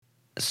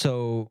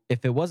So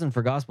if it wasn't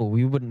for gospel,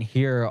 we wouldn't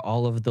hear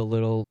all of the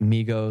little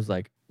Migos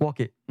like walk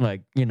it,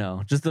 like,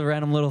 just the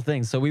random little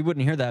things. So we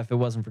wouldn't hear that if it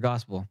wasn't for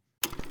gospel.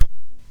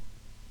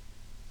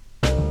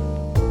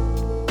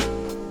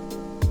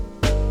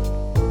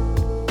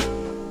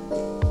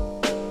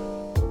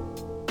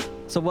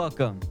 So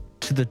welcome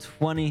to the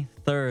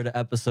 23rd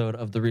episode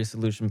of the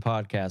Resolution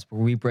Podcast, where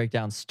we break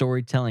down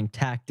storytelling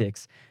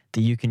tactics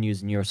that you can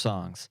use in your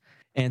songs.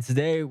 And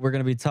today we're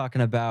going to be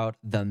talking about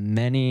the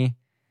many,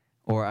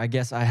 or I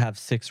guess I have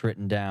 6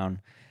 written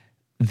down,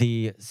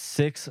 the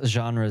 6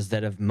 genres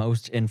that have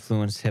most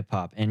influenced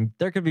hip-hop. And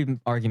there could be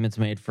arguments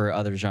made for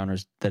other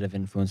genres that have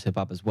influenced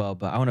hip-hop as well,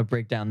 but I want to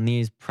break down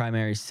these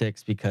primary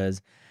 6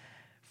 because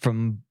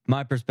from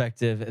my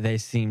perspective, they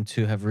seem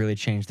to have really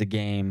changed the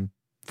game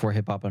for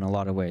hip-hop in a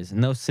lot of ways.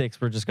 And those 6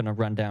 we're just going to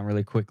run down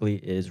really quickly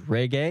is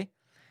reggae,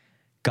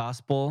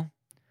 gospel,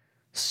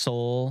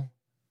 soul,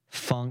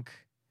 funk,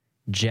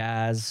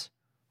 jazz,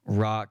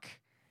 rock,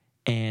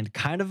 and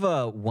kind of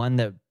a one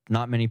that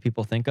not many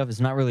people think of. It's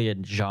not really a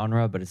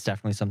genre, but it's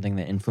definitely something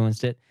that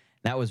influenced it.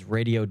 That was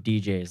radio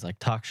DJs, like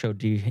talk show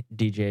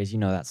DJs,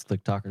 that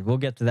slick talkers. We'll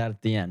get to that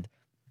at the end.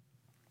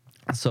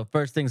 So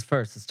first things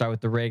first, let's start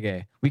with the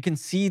reggae. We can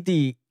see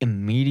the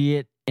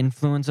immediate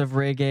influence of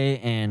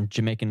reggae and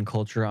Jamaican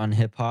culture on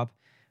hip hop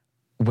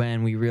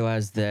when we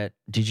realized that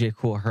DJ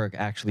Kool Herc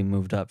actually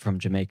moved up from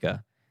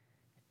Jamaica.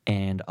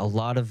 And a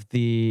lot of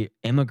the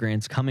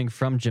immigrants coming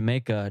from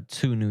Jamaica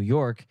to New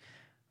York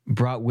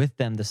brought with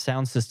them the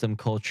sound system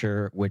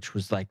culture, which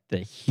was like the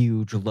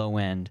huge low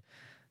end.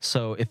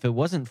 So if it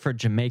wasn't for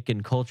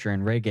Jamaican culture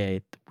and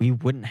reggae, we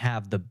wouldn't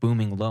have the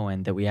booming low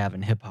end that we have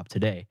in hip hop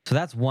today. So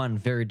that's one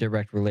very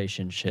direct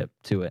relationship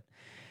to it.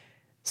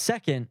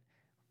 Second,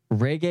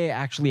 reggae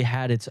actually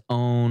had its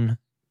own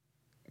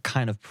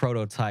kind of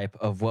prototype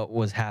of what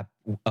was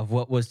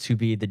to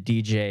be the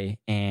DJ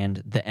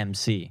and the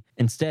MC.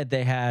 Instead,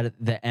 they had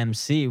the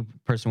MC,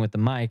 person with the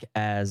mic,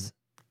 as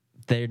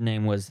their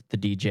name was the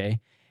DJ.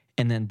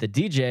 And then the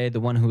DJ,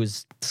 the one who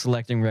was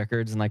selecting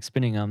records and like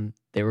spinning them,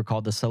 they were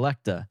called the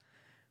selecta,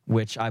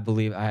 which I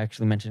believe I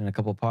actually mentioned in a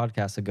couple of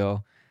podcasts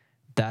ago.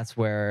 That's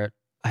where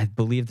I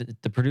believe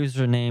that the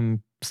producer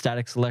named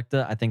Static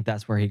Selecta, I think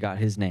that's where he got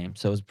his name.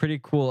 So it was a pretty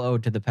cool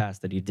ode to the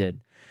past that he did.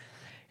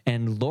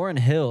 And Lauryn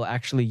Hill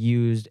actually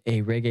used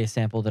a reggae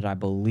sample that I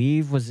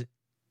believe was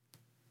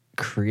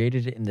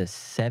created in the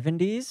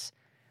 70s.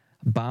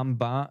 Bam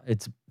Bam,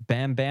 it's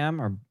Bam Bam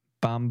or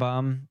Bam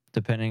Bam,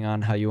 depending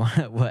on how you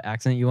want, what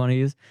accent you want to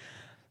use.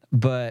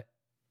 But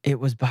it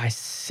was by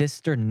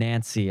Sister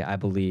Nancy, I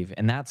believe.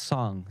 And that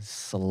song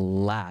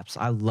slaps.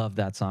 I love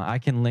that song. I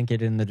can link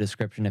it in the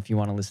description if you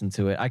want to listen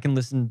to it. I can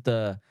listen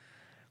to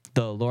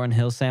the Lauryn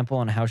Hill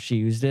sample and how she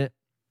used it,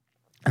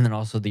 and then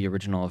also the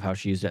original of how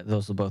she used it.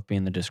 Those will both be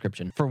in the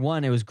description. For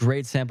one, it was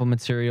great sample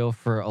material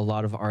for a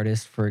lot of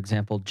artists. For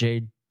example,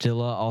 Jay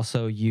Dilla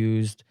also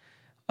used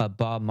a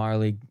Bob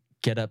Marley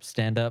Get Up,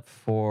 Stand Up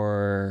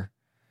for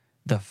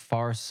The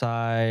Far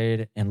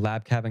Side and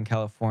Lab Cabin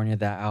California,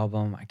 that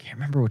album. I can't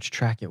remember which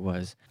track it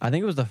was. I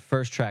think it was the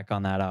first track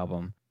on that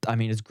album. I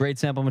mean, it's great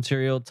sample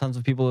material. Tons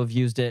of people have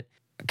used it.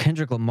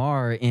 Kendrick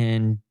Lamar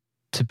in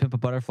To Pimp a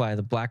Butterfly,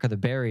 The Black or the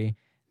Berry,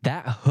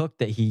 that hook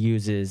that he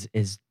uses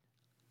is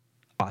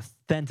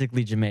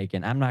authentically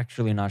Jamaican. I'm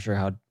actually not sure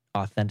how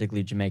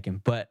authentically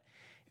Jamaican, but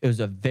it was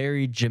a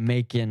very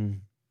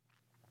Jamaican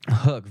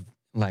hook.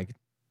 Like,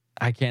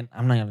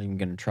 I'm not even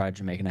going to try a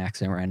Jamaican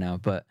accent right now,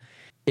 but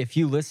if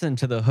you listen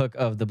to the hook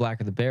of The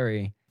Black or the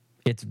Berry,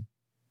 it's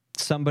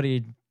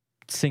somebody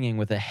singing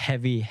with a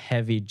heavy,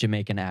 heavy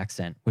Jamaican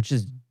accent, which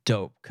is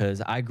dope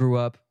because I grew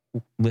up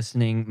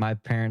listening. My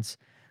parents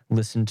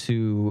listened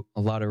to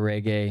a lot of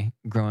reggae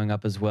growing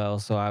up as well,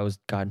 so I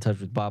got in touch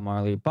with Bob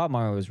Marley. Bob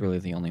Marley was really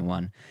the only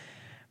one.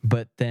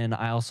 But then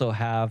I also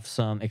have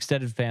some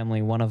extended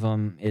family. One of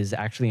them is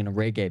actually in a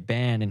reggae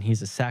band, and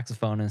he's a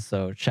saxophonist,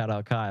 so shout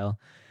out Kyle.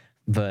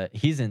 But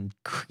he's an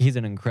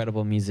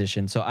incredible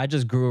musician. So I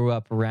just grew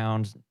up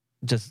around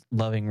just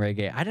loving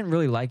reggae. I didn't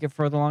really like it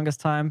for the longest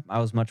time. I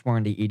was much more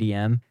into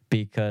EDM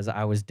because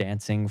I was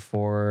dancing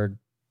for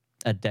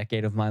a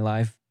decade of my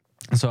life.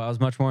 So I was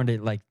much more into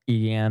like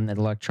EDM and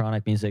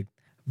electronic music.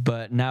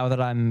 But now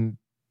that I'm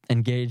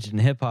engaged in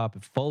hip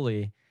hop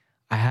fully,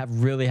 I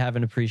really have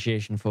an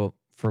appreciation for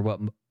what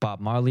Bob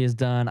Marley has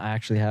done. I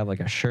actually have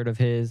like a shirt of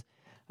his.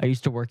 I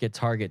used to work at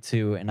Target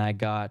too, and I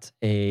got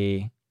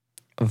a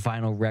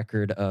vinyl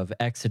record of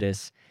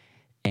Exodus,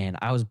 and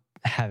I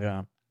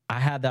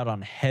had that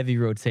on heavy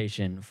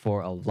rotation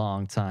for a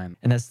long time.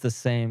 And that's the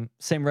same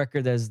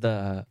record as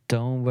the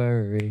Don't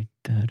Worry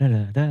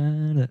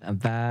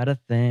About a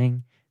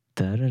Thing.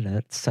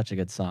 It's such a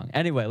good song.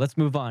 Anyway, let's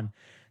move on.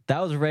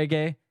 That was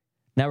reggae.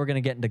 Now we're going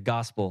to get into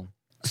gospel.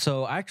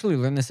 So I actually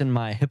learned this in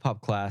my hip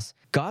hop class.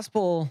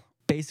 Gospel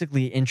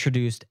basically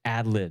introduced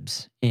ad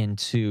libs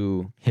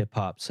into hip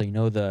hop. So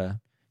the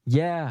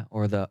yeah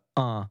or the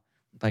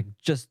like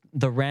just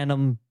the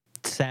random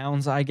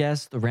sounds, I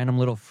guess, the random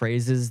little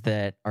phrases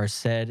that are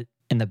said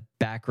in the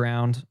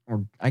background,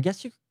 or I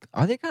guess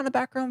are they kind of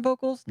background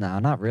vocals? No,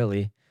 not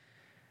really.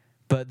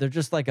 but they're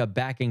just like a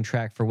backing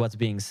track for what's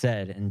being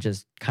said and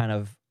just kind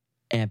of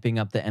amping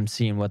up the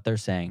MC and what they're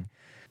saying.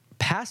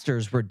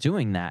 Pastors were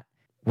doing that.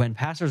 When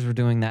pastors were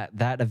doing that,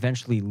 that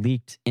eventually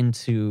leaked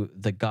into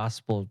the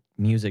gospel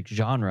music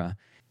genre.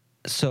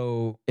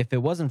 So if it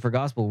wasn't for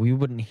gospel, we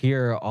wouldn't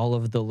hear all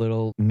of the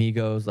little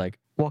Migos like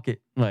walk it,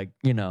 like,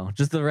 you know,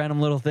 just the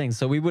random little things.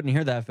 So we wouldn't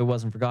hear that if it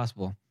wasn't for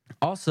gospel.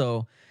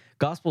 Also,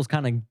 gospel's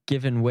kind of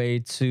given way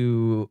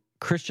to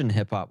Christian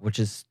hip hop, which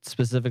is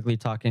specifically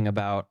talking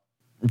about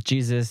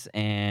Jesus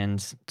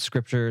and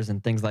scriptures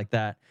and things like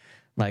that.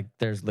 Like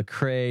there's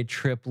Lecrae,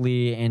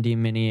 Tripley, Andy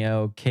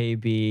Mineo,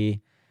 KB.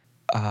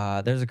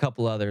 There's a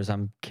couple others I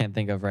can't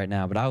think of right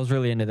now, but I was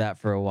really into that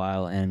for a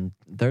while, and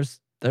there's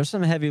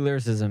some heavy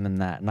lyricism in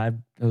that,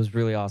 and it was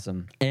really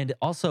awesome. And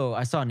also,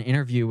 I saw an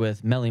interview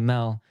with Melly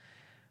Mel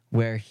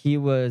where it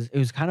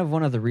was kind of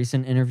one of the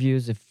recent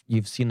interviews, if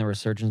you've seen the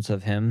resurgence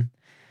of him,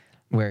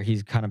 where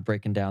he's kind of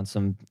breaking down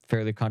some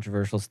fairly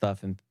controversial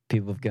stuff, and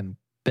people have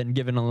been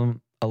giving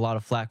him a lot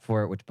of flack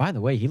for it, which, by the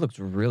way, he looks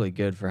really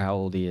good for how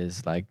old he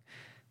is. Like,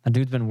 that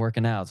dude's been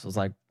working out, so it's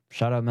like,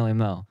 shout out Melly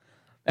Mel.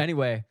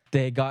 Anyway,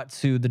 they got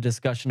to the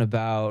discussion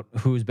about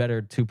who's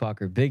better,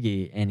 Tupac or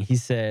Biggie, and he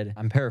said,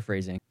 I'm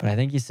paraphrasing, but I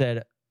think he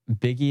said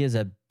Biggie is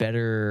a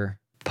better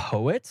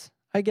poet,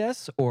 I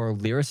guess, or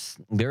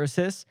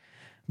lyricist,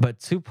 but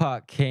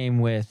Tupac came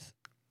with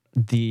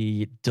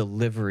the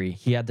delivery.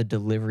 He had the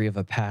delivery of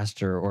a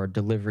pastor, or a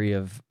delivery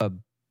of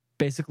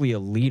basically a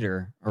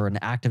leader or an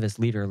activist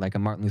leader like a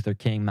Martin Luther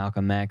King,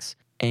 Malcolm X,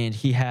 and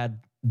he had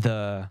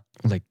the,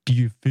 like, do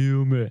you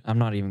feel me? I'm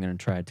not even going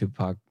to try a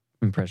Tupac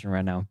impression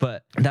right now,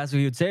 but that's what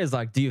he would say, is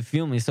like, do you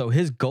feel me? So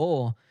his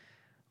goal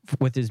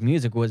with his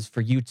music was for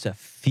you to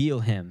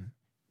feel him,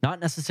 not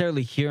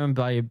necessarily hear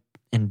him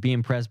and be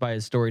impressed by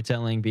his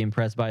storytelling, be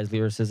impressed by his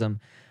lyricism,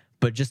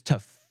 but just to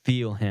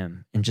feel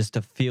him and just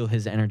to feel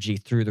his energy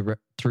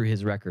through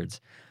his records.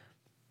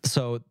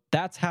 So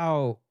that's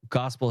how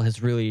gospel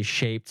has really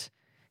shaped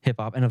hip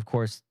hop, and of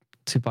course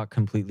Tupac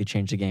completely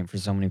changed the game for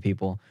so many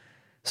people.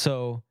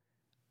 So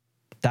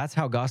that's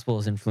how gospel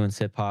has influenced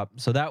hip hop.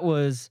 So that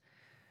was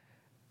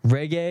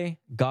reggae,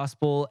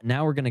 gospel.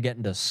 Now we're going to get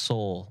into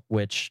soul,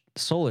 which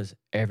soul is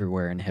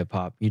everywhere in hip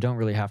hop. You don't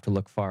really have to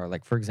look far.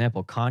 Like, for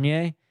example,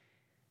 Kanye,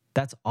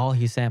 that's all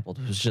he sampled.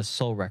 It was just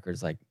soul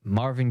records. Like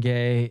Marvin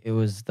Gaye, it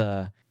was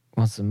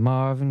some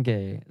Marvin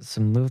Gaye,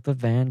 some Luther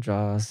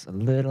Vandross, a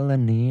little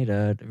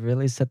Anita to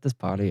really set this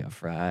party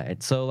off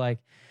right. So like,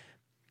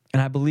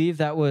 and I believe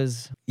that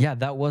was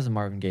a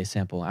Marvin Gaye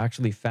sample. I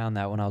actually found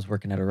that when I was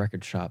working at a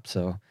record shop.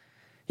 So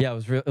yeah,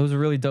 it was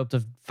really dope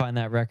to find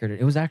that record.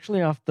 It was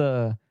actually off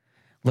the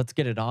Let's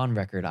Get It On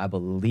record, I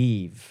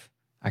believe.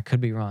 I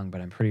could be wrong,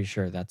 but I'm pretty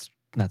sure that's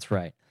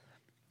right.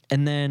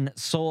 And then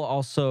soul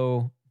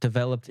also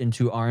developed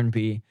into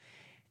R&B,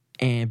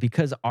 and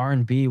because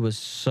R&B was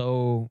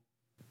so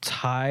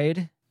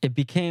tied, it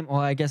became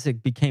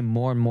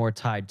more and more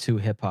tied to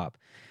hip hop.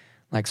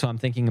 Like, so I'm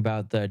thinking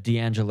about the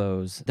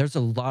D'Angelos. There's a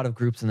lot of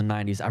groups in the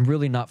 90s. I'm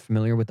really not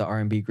familiar with the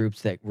R&B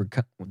groups that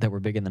were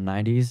big in the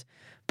 90s,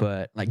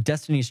 but like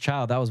Destiny's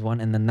Child, that was one,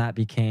 and then that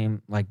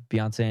became like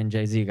Beyonce and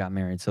Jay-Z got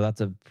married. So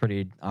that's a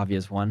pretty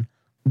obvious one.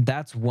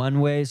 That's one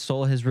way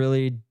soul has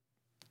really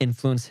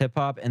influenced hip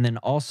hop. And then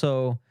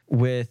also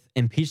with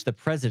Impeach the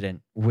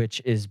President,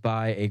 which is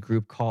by a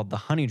group called the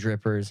Honey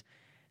Drippers,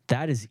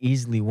 that is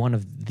easily one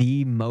of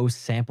the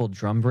most sampled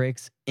drum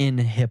breaks in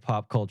hip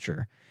hop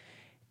culture.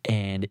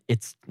 And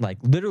it's like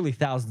literally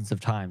thousands of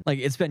times. Like,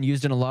 it's been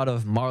used in a lot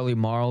of Marley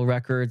Marl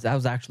records. That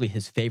was actually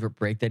his favorite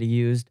break that he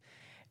used.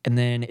 And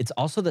then it's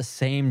also the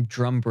same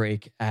drum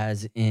break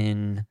as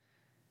it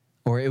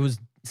was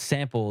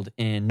sampled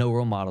in No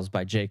Role Models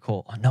by J.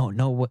 Cole.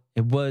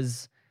 It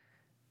was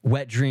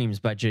Wet Dreams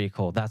by J.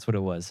 Cole. That's what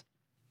it was.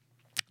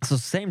 So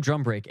same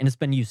drum break, and it's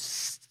been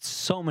used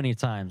so many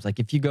times. Like,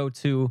 if you go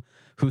to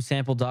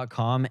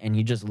whosampled.com and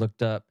you just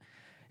looked up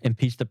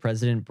Impeach the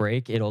President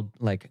break, it'll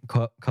like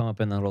come up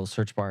in the little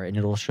search bar, and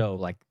it'll show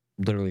like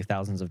literally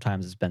thousands of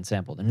times it's been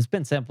sampled. And it's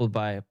been sampled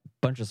by a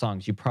bunch of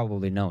songs you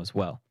probably know as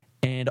well.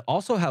 And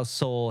also how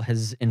soul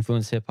has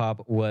influenced hip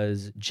hop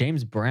was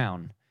James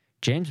Brown.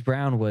 James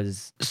Brown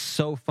was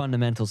so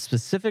fundamental,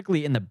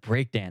 specifically in the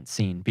breakdance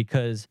scene,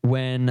 because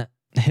when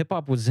hip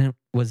hop was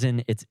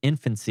in its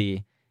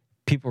infancy,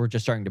 people were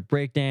just starting to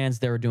breakdance.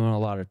 They were doing a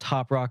lot of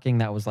top rocking.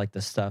 That was like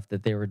the stuff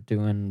that they were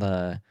doing,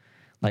 the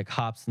like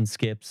hops and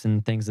skips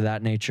and things of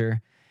that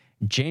nature.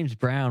 James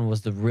Brown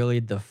was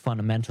really the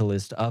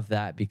fundamentalist of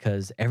that,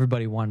 because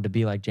everybody wanted to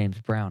be like James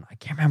Brown. I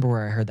can't remember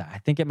where I heard that. I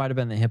think it might have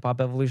been the Hip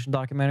Hop Evolution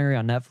documentary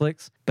on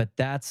Netflix, but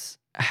that's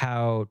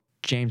how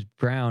James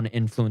Brown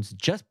influenced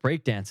just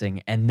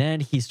breakdancing. And then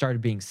he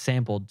started being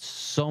sampled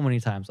so many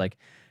times. Like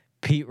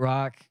Pete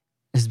Rock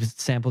has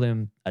sampled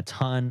him a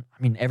ton.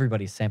 I mean,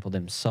 everybody's sampled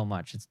him so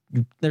much.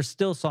 There's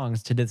still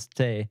songs to this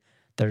day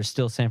that are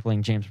still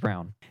sampling James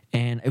Brown.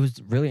 And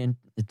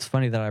it's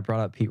funny that I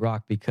brought up Pete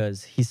Rock,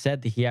 because he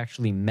said that he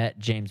actually met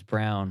James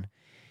Brown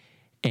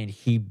and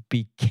he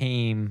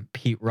became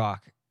Pete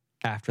Rock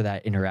after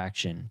that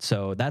interaction.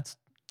 So that's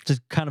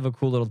just kind of a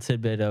cool little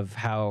tidbit of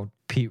how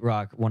Pete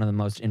Rock, one of the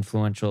most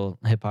influential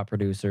hip hop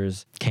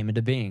producers, came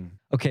into being.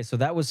 Okay, so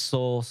that was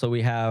soul. So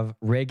we have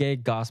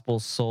reggae, gospel,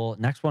 soul.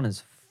 Next one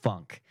is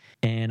funk.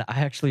 And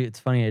it's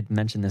funny I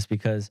mentioned this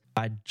because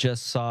I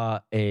just saw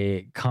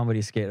a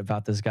comedy skit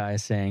about this guy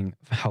saying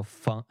how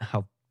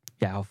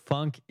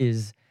funk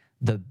is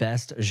the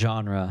best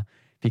genre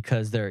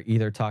because they're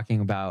either talking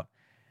about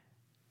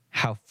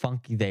how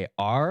funky they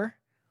are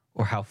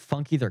or how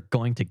funky they're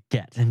going to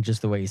get. And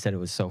just the way he said it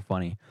was so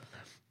funny.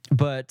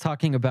 But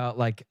talking about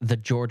like the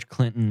George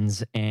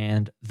Clintons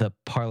and the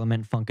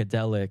Parliament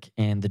Funkadelic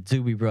and the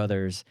Doobie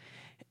Brothers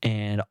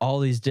and all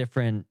these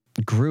different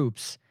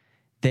groups,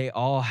 they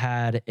all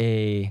had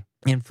a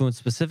influence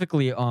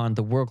specifically on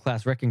the World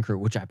Class Wrecking Crew,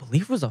 which I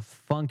believe was a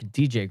funk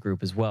DJ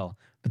group as well.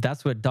 But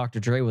that's what Dr.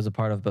 Dre was a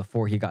part of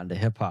before he got into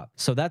hip hop.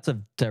 So that's a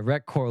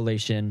direct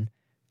correlation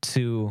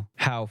to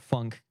how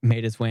funk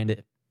made its way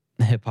into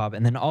hip hop.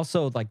 And then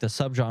also like the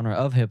subgenre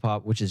of hip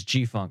hop, which is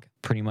G-funk,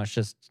 pretty much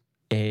just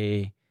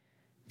a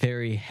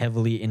very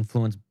heavily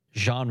influenced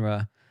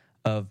genre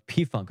of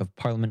P-funk, of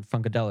Parliament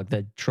Funkadelic,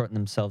 that shortened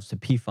themselves to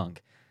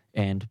P-funk.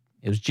 And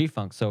it was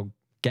G-funk, so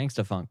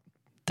gangsta funk.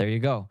 There you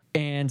go.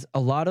 And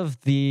a lot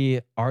of the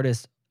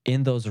artists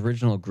in those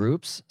original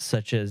groups,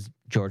 such as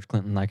George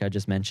Clinton, like I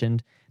just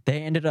mentioned,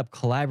 they ended up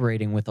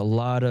collaborating with a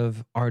lot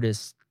of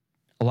artists,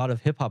 a lot of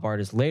hip-hop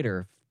artists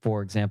later.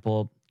 For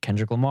example,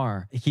 Kendrick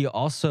Lamar. He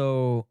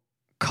also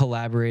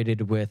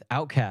collaborated with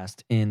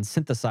Outkast in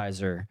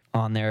Synthesizer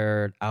on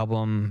their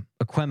album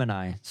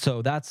Aquemini.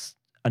 So that's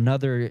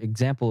another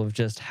example of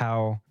just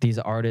how these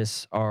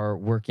artists are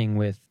working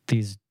with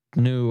these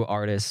new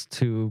artists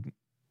to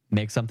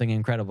make something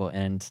incredible.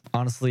 And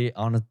honestly,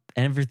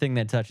 everything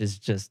they touch is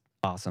just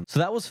awesome. So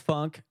that was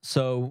funk.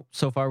 So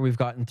far we've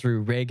gotten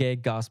through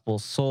reggae, gospel,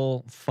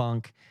 soul,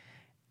 funk,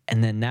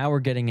 and then now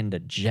we're getting into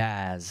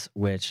jazz,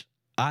 which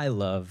I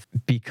love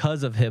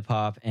because of hip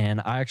hop.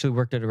 And I actually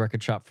worked at a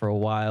record shop for a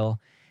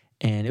while,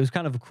 and it was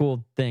kind of a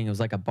cool thing. It was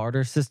like a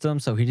barter system.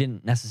 So he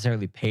didn't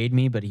necessarily pay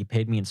me, but he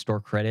paid me in store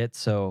credit.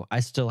 So I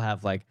still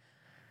have like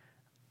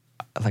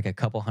a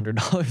couple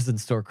 $100 in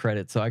store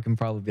credit. So I can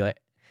probably be like,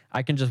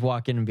 I can just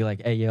walk in and be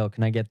like, hey, yo,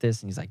 can I get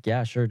this? And he's like,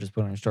 yeah, sure. Just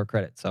put it on your store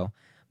credit. So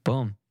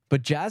boom.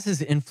 But jazz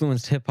has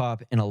influenced hip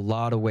hop in a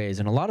lot of ways,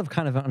 and a lot of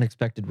kind of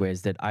unexpected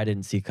ways that I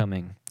didn't see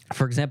coming.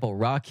 For example,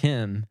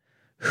 Rakim,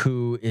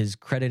 who is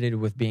credited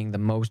with being the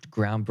most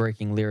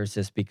groundbreaking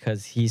lyricist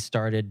because he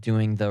started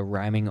doing the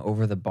rhyming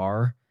over the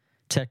bar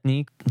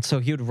technique. So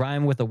he would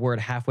rhyme with a word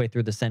halfway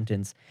through the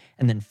sentence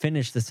and then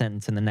finish the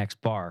sentence in the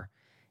next bar.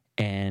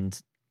 And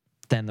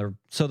then the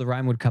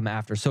rhyme would come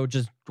after. So it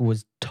just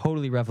was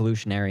totally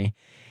revolutionary.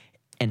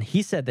 And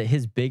he said that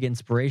his big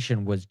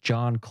inspiration was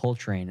John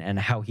Coltrane and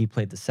how he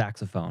played the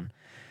saxophone.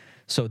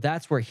 So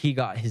that's where he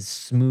got his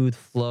smooth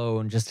flow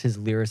and just his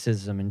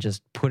lyricism and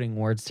just putting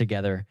words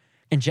together.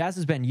 And jazz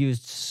has been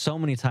used so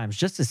many times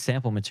just as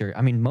sample material.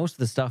 I mean, most of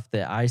the stuff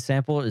that I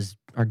sample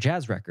are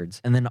jazz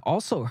records. And then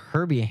also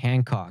Herbie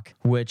Hancock,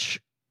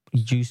 which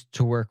used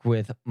to work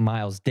with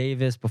Miles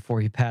Davis before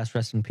he passed,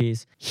 rest in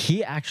peace.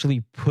 He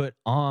actually put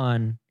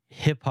on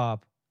hip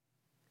hop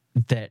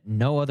that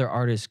no other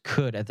artist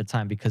could at the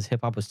time because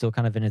hip hop was still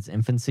kind of in its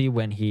infancy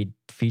when he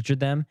featured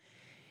them.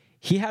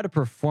 He had a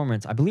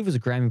performance, I believe it was a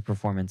Grammy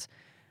performance,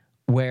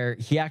 where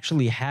he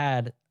actually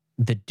had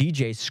the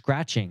DJ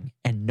scratching,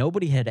 and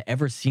nobody had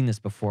ever seen this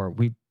before.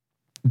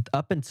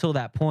 Up until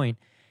that point,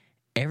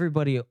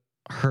 everybody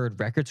heard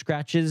record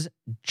scratches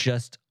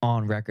just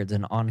on records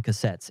and on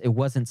cassettes. It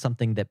wasn't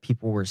something that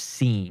people were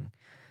seeing.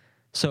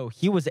 So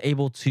he was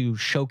able to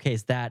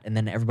showcase that, and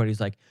then everybody's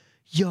like,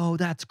 yo,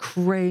 that's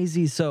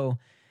crazy. So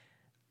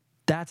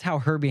that's how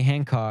Herbie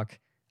Hancock,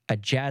 a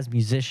jazz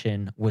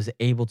musician, was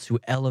able to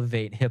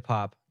elevate hip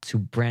hop to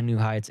brand new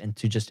heights and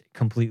to just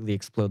completely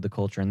explode the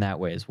culture in that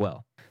way as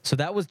well. So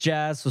that was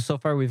jazz. So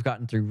far we've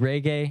gotten through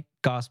reggae,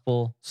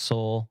 gospel,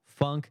 soul,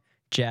 funk,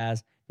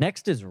 jazz.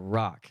 Next is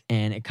rock.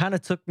 And it kind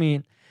of took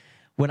me,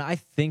 when I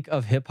think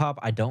of hip hop,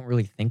 I don't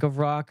really think of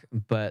rock,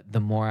 but the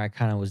more I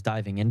kind of was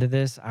diving into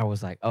this, I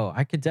was like, oh,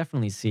 I could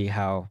definitely see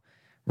how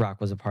rock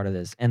was a part of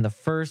this. And the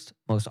first,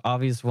 most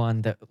obvious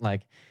one that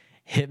like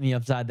hit me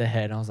upside the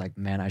head, I was like,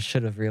 man, I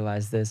should have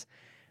realized this.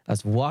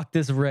 That's Walk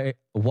This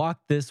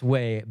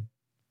Way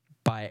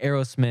by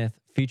Aerosmith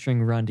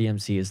featuring Run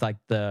DMC. Is like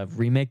the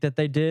remake that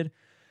they did.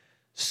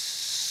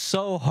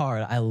 So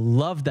hard. I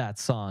love that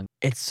song.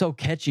 It's so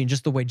catchy, and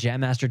just the way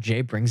Jam Master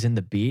Jay brings in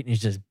the beat, and he's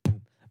just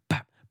boom,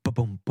 bap,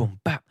 ba-boom, boom,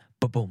 bap,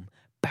 ba-boom,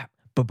 bap,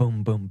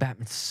 ba-boom, boom, bap.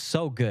 It's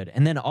so good.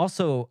 And then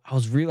also, I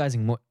was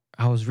realizing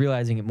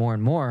it more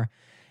and more,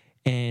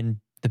 and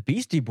the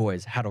Beastie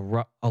Boys had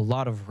a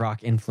lot of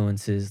rock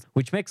influences,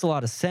 which makes a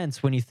lot of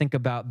sense when you think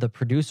about the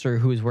producer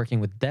who is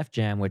working with Def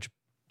Jam, which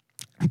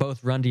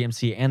both Run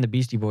DMC and the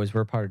Beastie Boys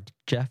were a part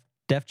of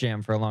Def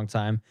Jam for a long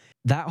time.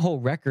 That whole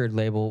record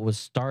label was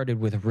started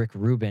with Rick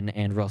Rubin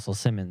and Russell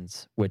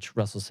Simmons, which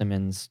Russell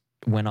Simmons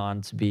went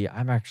on to be,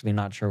 I'm actually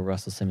not sure what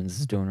Russell Simmons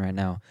is doing right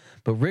now,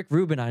 but Rick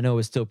Rubin I know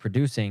is still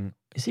producing.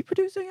 Is he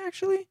producing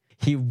actually?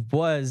 He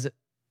was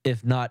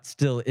if not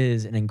still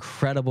is, an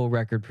incredible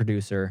record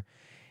producer.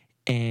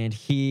 And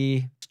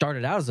he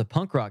started out as a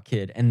punk rock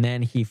kid, and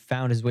then he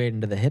found his way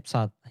into the hip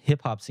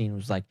hop scene and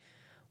was like,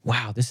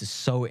 wow, this is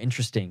so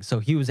interesting. So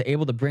he was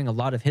able to bring a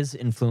lot of his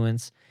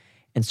influence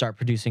and start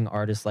producing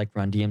artists like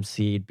Run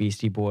DMC,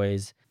 Beastie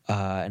Boys,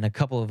 and a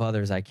couple of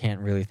others I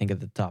can't really think at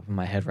the top of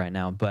my head right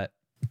now. But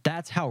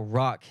that's how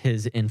rock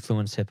has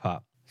influenced hip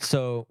hop.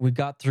 So we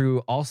got through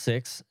all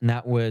 6, and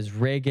that was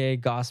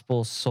reggae,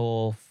 gospel,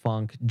 soul,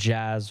 funk,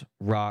 jazz,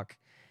 rock.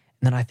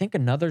 And then I think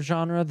another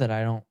genre that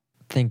I don't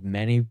think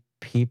many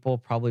people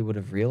probably would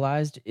have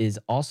realized is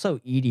also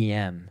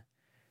EDM,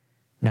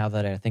 now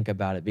that I think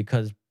about it,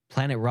 because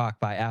Planet Rock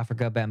by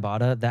Africa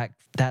Bambaataa,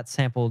 that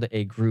sampled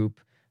a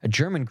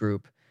German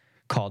group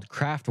called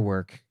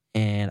Kraftwerk,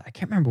 and I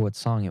can't remember what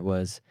song it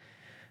was,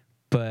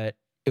 but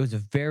it was a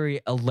very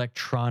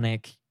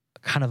electronic,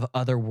 kind of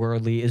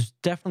otherworldly. It's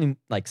definitely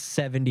like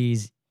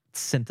 70s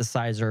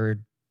synthesizer,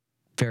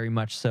 very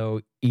much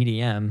so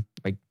EDM,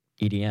 like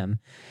EDM.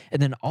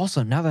 And then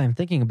also, now that I'm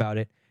thinking about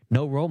it,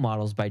 No Role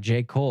Models by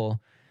J. Cole,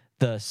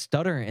 the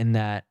stutter in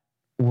that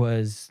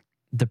was,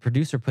 the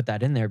producer put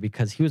that in there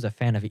because he was a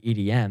fan of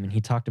EDM, and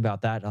he talked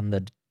about that on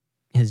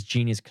his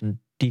Genius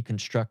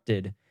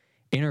Deconstructed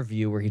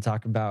interview where he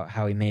talked about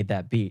how he made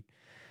that beat.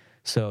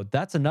 So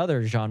that's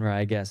another genre,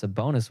 I guess, a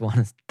bonus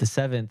one. The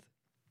 7th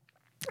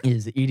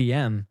is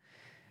EDM,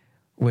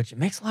 which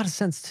makes a lot of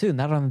sense too,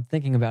 now that I'm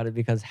thinking about it,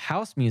 because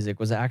house music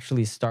was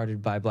actually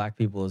started by Black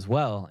people as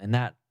well, and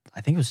that,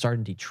 I think, it was started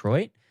in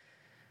Detroit.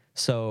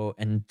 So,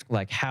 and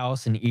like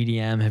house and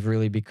EDM have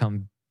really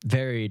become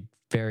very,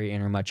 very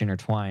much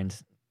intertwined,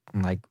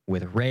 like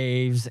with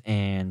raves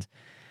and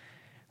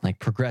like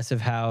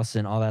progressive house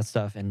and all that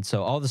stuff. And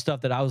so all the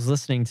stuff that I was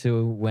listening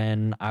to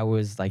when I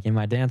was like in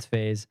my dance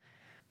phase.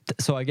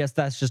 So I guess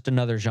that's just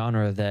another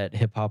genre that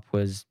hip hop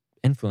was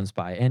influenced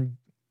by and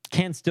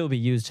can still be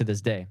used to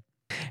this day.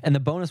 And the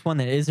bonus one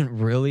that isn't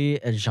really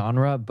a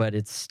genre, but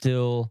it's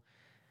still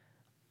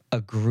a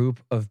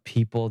group of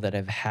people that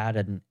have had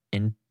an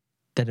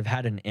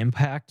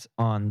impact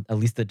on at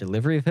least the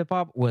delivery of hip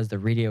hop was the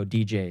radio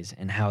DJs,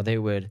 and how they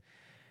would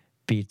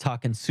be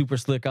talking super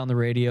slick on the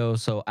radio.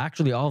 So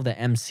actually all of the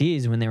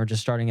MCs, when they were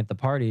just starting at the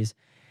parties,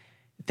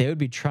 they would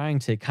be trying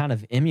to kind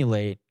of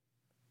emulate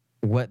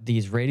what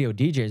these radio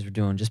DJs were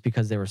doing, just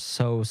because they were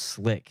so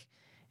slick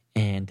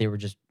and they were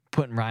just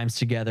putting rhymes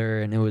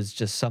together, and it was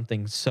just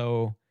something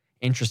so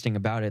interesting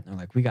about it. And they're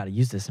like, we got to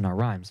use this in our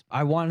rhymes.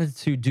 I wanted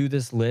to do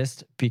this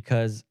list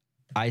because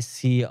I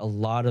see a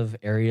lot of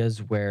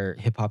areas where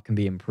hip hop can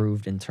be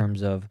improved in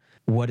terms of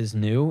what is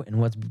new and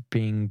what's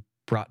being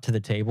brought to the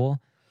table.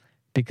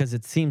 Because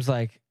it seems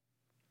like,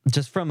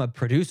 just from a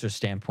producer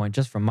standpoint,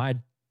 just from my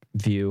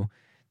view,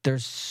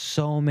 there's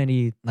so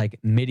many like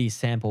MIDI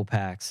sample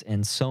packs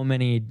and so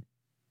many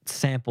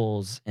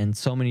samples and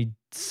so many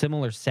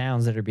similar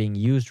sounds that are being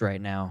used right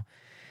now.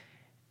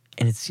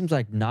 And it seems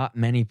like not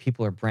many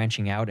people are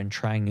branching out and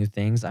trying new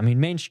things. I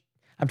mean,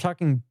 I'm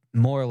talking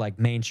more like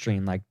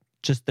mainstream, like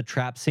just the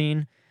trap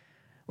scene,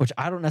 which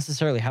I don't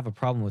necessarily have a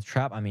problem with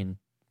trap. I mean,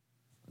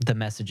 the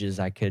messages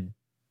I could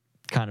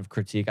kind of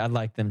critique. I'd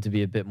like them to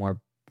be a bit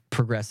more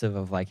progressive,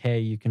 of like, hey,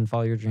 you can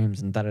follow your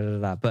dreams and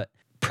da-da-da-da. But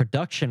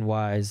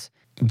production-wise,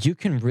 you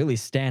can really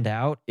stand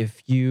out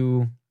if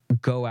you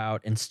go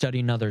out and study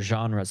another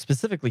genre,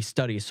 specifically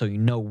study so you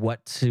know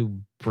what to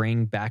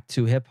bring back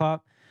to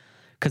hip-hop.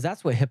 Because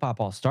that's what hip-hop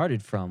all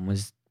started from,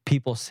 was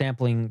people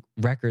sampling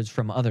records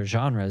from other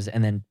genres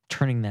and then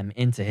turning them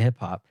into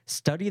hip-hop.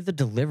 Study the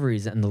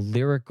deliveries and the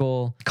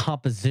lyrical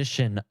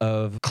composition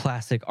of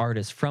classic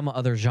artists from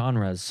other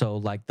genres. So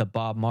like the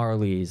Bob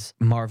Marleys,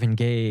 Marvin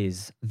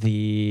Gayes,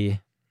 the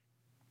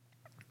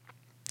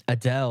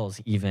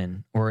Adele's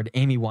even, or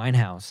Amy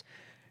Winehouse.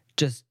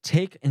 Just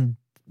take in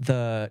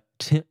the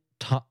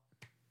Todd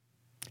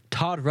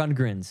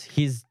Rundgren's.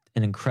 He's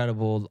an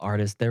incredible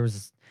artist. There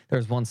was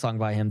one song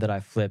by him that I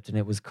flipped, and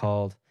it was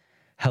called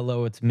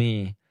 "Hello, It's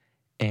Me,"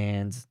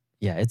 and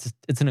yeah,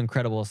 it's an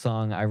incredible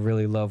song. I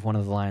really love one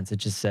of the lines. It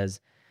just says,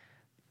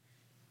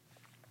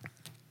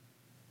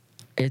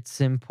 "It's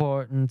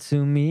important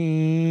to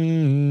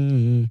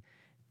me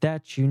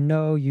that you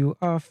know you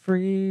are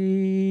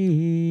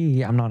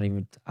free." I'm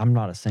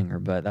not a singer,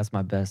 but that's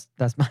my best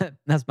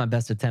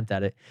attempt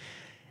at it.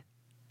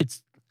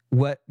 It's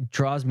what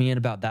draws me in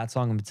about that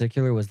song in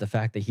particular was the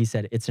fact that he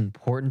said, "It's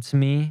important to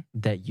me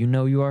that you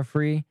know you are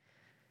free."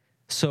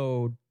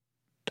 So,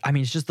 I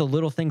mean, it's just the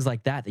little things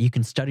like that you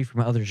can study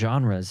from other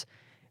genres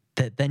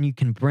that then you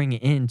can bring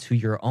into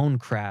your own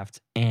craft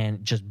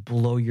and just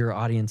blow your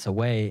audience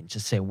away and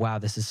just say, wow,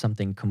 this is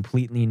something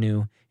completely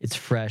new. It's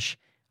fresh.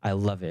 I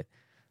love it.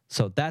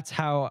 So that's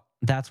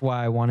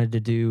why I wanted to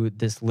do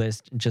this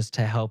list, just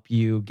to help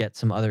you get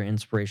some other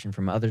inspiration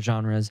from other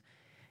genres.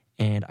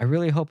 And I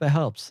really hope it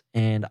helps.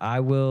 And I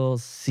will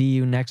see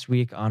you next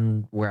week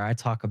on where I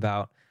talk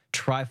about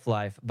Trife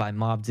Life by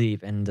Mobb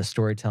Deep and the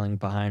storytelling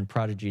behind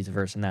Prodigy's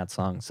verse in that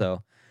song.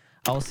 So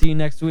I'll see you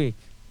next week.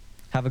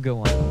 Have a good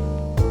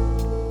one.